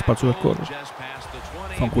 c'è lo spazio per correre.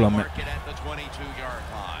 Fanculo a me.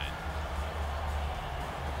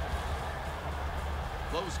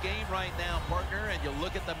 Close game right now, partner, and you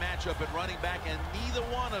look at the matchup at running back, and neither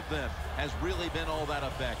one of them has really been all that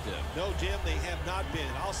effective. No, Jim, they have not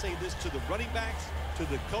been. I'll say this to the running backs, to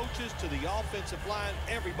the coaches, to the offensive line,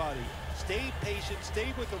 everybody. Stay patient,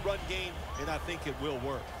 stay with the run game, and I think it will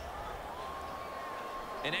work.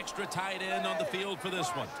 An extra tight end on the field for this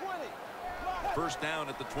one. First down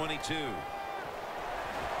at the 22.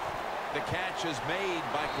 The catch is made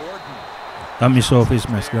by Gordon. Dammi solo face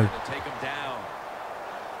mask, dai. Take him down.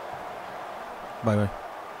 Vai.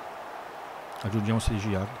 Aggiungiamo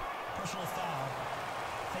 16 yard. Personal foul.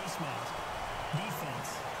 Face mask.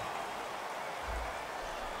 Defense.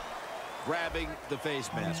 Grabbing the face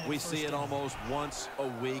mask. We see it almost once a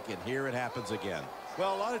week, and here it happens again.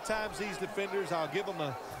 Well, a lot of times these defenders, I'll give them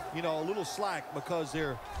a little slack because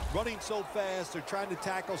they're running so fast. They're trying to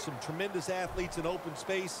tackle some tremendous athletes in open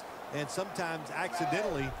space, and sometimes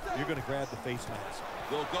accidentally you're going to grab the face mask.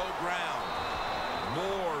 They'll go ground.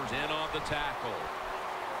 Moore's in on the tackle.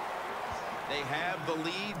 They have the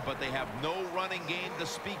lead, but they have no running game to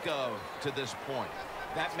speak of to this point.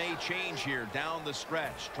 That may change here down the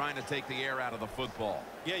stretch, trying to take the air out of the football.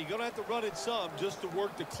 Yeah, you're going to have to run it some just to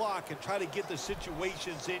work the clock and try to get the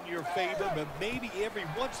situations in your favor, but maybe every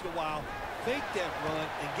once in a while, fake that run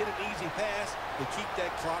and get an easy pass to keep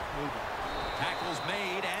that clock moving. Tackles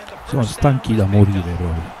made and the Sono first stanchi da down morire is picked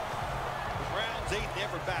up. proprio. The Browns, they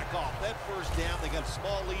never back off. That first down, they got a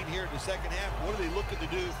small lead here in the second half. What are they looking to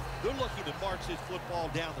do? They're looking to march this football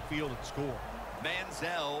down the field and score.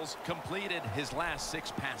 Manziel's completed his last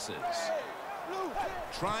 6 passes.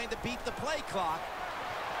 Trying to beat the play clock.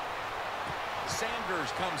 Sanders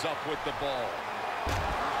comes up with the ball.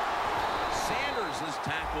 Sanders is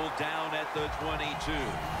tackled down at the 22.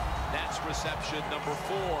 That's reception number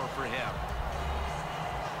 4 for him.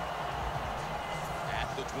 At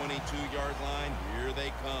the 22-yard line, here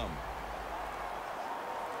they come.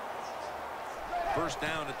 First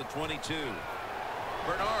down at the 22.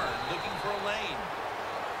 Bernard looking for a lane.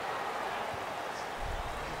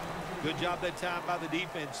 Good job that time by the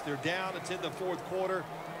defense. They're down. It's in the fourth quarter.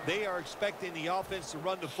 They are expecting the offense to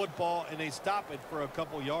run the football, and they stop it for a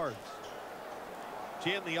couple yards.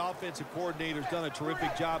 Jim, the offensive coordinator's done a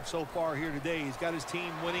terrific job so far here today. He's got his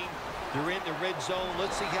team winning. They're in the red zone.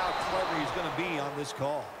 Let's see how clever he's going to be on this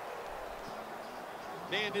call.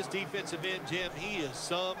 Man, this defensive end, Jim, he is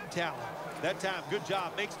some talent. That time, good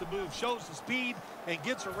job. Makes the move, shows the speed, and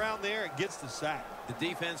gets around there and gets the sack. The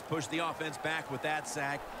defense pushed the offense back with that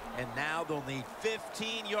sack, and now they'll need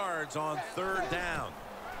 15 yards on third down.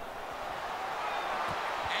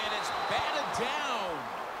 And it's batted down.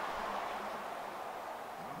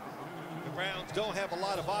 The Browns don't have a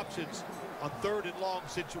lot of options on third and long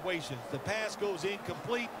situations. The pass goes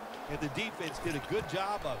incomplete, and the defense did a good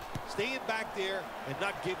job of staying back there and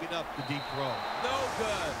not giving up the deep throw. No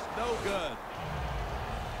good. No good.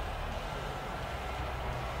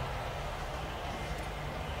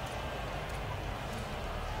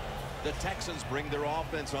 The Texans bring their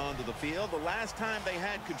offense onto the field. The last time they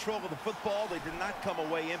had control of the football, they did not come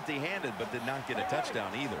away empty-handed, but did not get a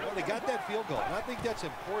touchdown either. Well, they got that field goal, and I think that's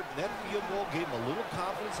important. That field goal gave them a little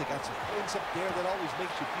confidence. They got some points up there. That always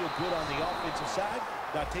makes you feel good on the offensive side.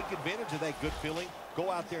 Now take advantage of that good feeling. Go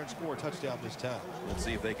out there and score a touchdown this time. Let's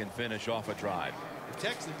see if they can finish off a drive. The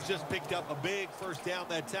Texans just picked up a big first down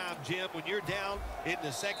that time, Jim. When you're down in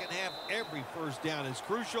the second half, every first down is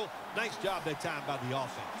crucial. Nice job that time by the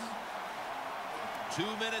offense. 2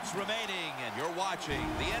 minutes remaining, and you're watching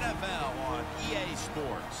the NFL on EA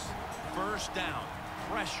Sports. First down,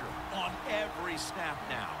 pressure on every snap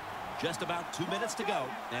now. Just about 2 minutes to go,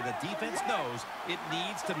 and the defense knows it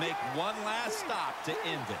needs to make one last stop to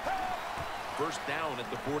end it. First down at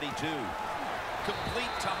the 42.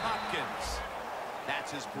 Complete to Hopkins.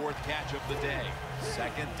 That's his 4th catch of the day.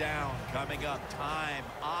 2nd down coming up. Time,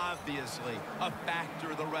 obviously, a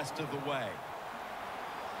factor the rest of the way.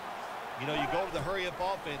 You know, you go to the hurry-up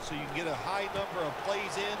offense so you can get a high number of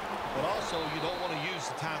plays in, but also you don't want to use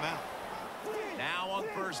the timeout. Now on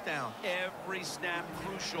 1st down, every snap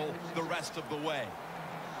crucial the rest of the way.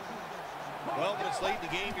 Well, when it's late in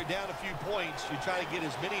the game, you're down a few points. You try to get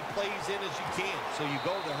as many plays in as you can. So you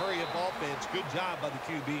go to the hurry-up offense. Good job by the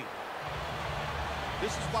QB.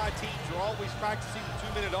 This is why teams are always practicing the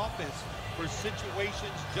 2-minute offense for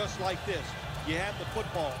situations just like this. You have the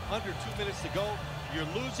football under 2 minutes to go. You're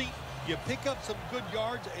losing. You pick up some good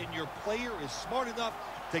yards, and your player is smart enough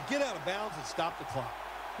to get out of bounds and stop the clock.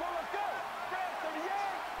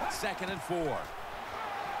 2nd and 4.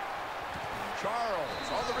 Charles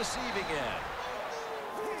on the receiving end.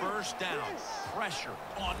 1st down. Pressure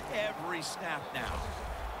on every snap now.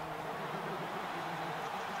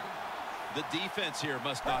 The defense here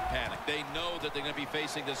must not panic. They know that they're going to be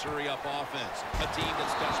facing this hurry-up offense. A team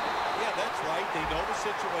that's desperate. Yeah, that's right. They know the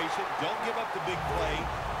situation. Don't give up the big play.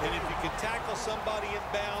 And if you can tackle somebody in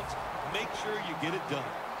bounds, make sure you get it done.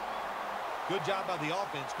 Good job by the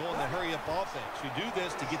offense going the hurry-up offense. You do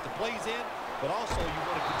this to get the plays in, but also you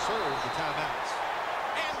want to conserve the timeouts.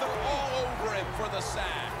 And they're all over him for the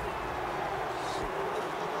sack.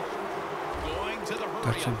 Going to the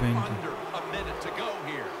hurry-up under a minute to go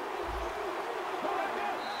here.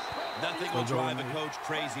 Nothing will drive a coach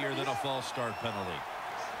crazier than a false start penalty.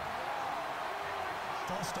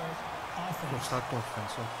 False start offense. False start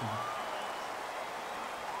offense, ottimo.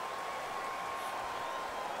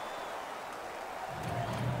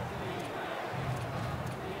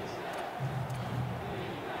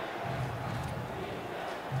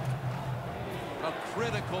 A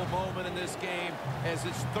critical moment in this game as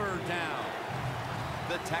it's 3rd down.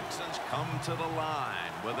 The Texans come to the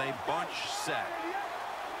line with a bunch set.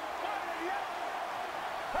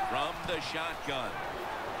 From the shotgun.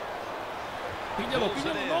 Piglialo, Pulls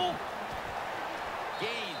it in. no!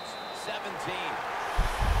 Gains 17.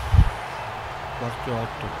 Quarto 8.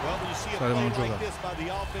 Well, when you see a play like this by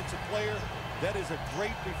the offensive player, that is a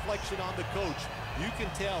great reflection on the coach. You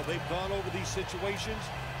can tell they've gone over these situations.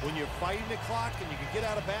 When you're fighting the clock and you can get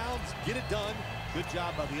out of bounds, get it done. Good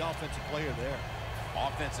job by the offensive player there.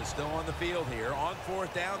 Offense is still on the field here. On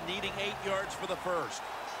 4th down, needing 8 yards for the 1st.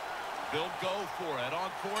 They'll go for it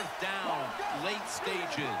on 4th down. Late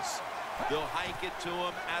stages. They'll hike it to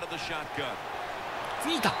him out of the shotgun.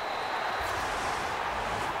 Finita!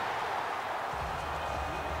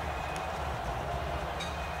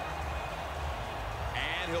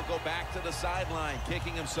 And he'll go back to the sideline,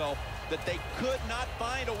 kicking himself that they could not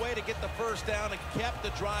find a way to get the 1st down and kept the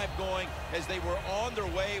drive going as they were on their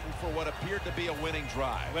way for what appeared to be a winning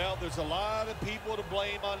drive. Well, there's a lot of people to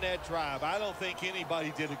blame on that drive. I don't think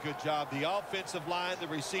anybody did a good job. The offensive line, the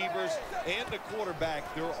receivers, and the quarterback,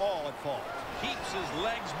 they're all at fault. Keeps his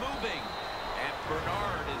legs moving, and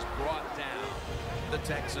Bernard is brought down. The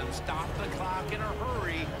Texans stop the clock in a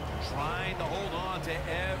hurry, trying to hold on to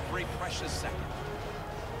every precious second.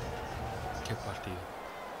 Che partita.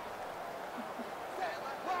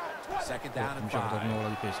 2nd down and 5.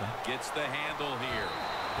 Gets the handle here.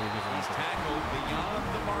 He's tackled beyond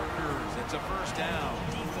the markers. It's a 1st down.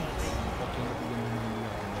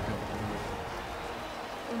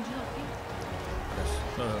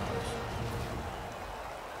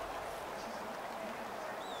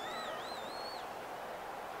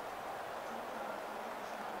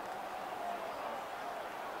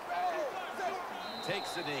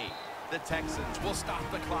 Takes a knee. The Texans will stop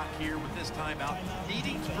the clock here with this timeout,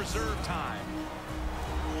 needing to preserve time.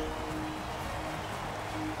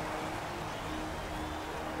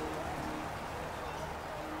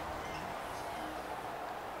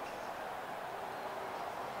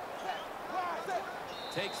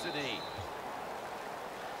 Takes a knee.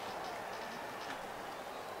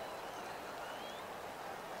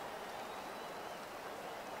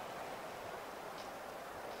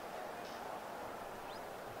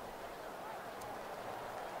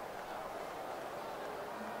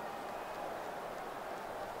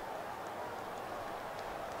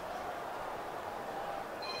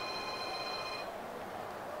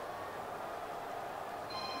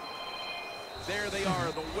 There they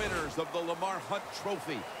are, the winners of the Lamar Hunt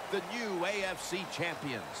Trophy, the new AFC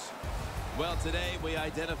champions. Well, today we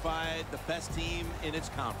identified the best team in its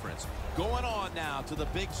conference. Going on now to the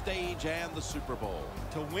big stage and the Super Bowl.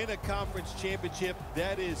 To win a conference championship,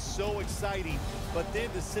 that is so exciting. But then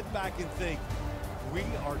to sit back and think, we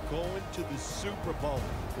are going to the Super Bowl.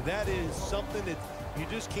 That is something that you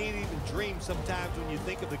just can't even dream sometimes when you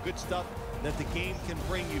think of the good stuff that the game can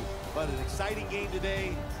bring you. But an exciting game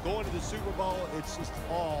today, going to the Super Bowl, it's just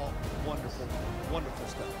all wonderful, wonderful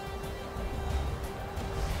stuff.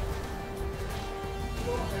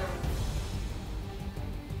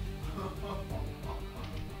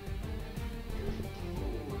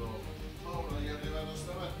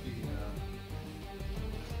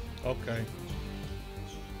 Ok.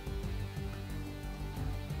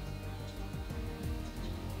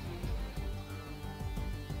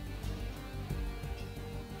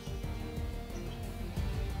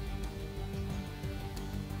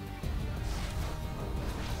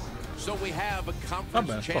 So we have a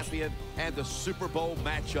conference champion, and the Super Bowl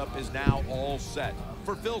matchup is now all set.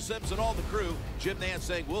 For Phil Simms and all the crew, Jim Nance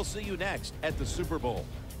saying we'll see you next at the Super Bowl.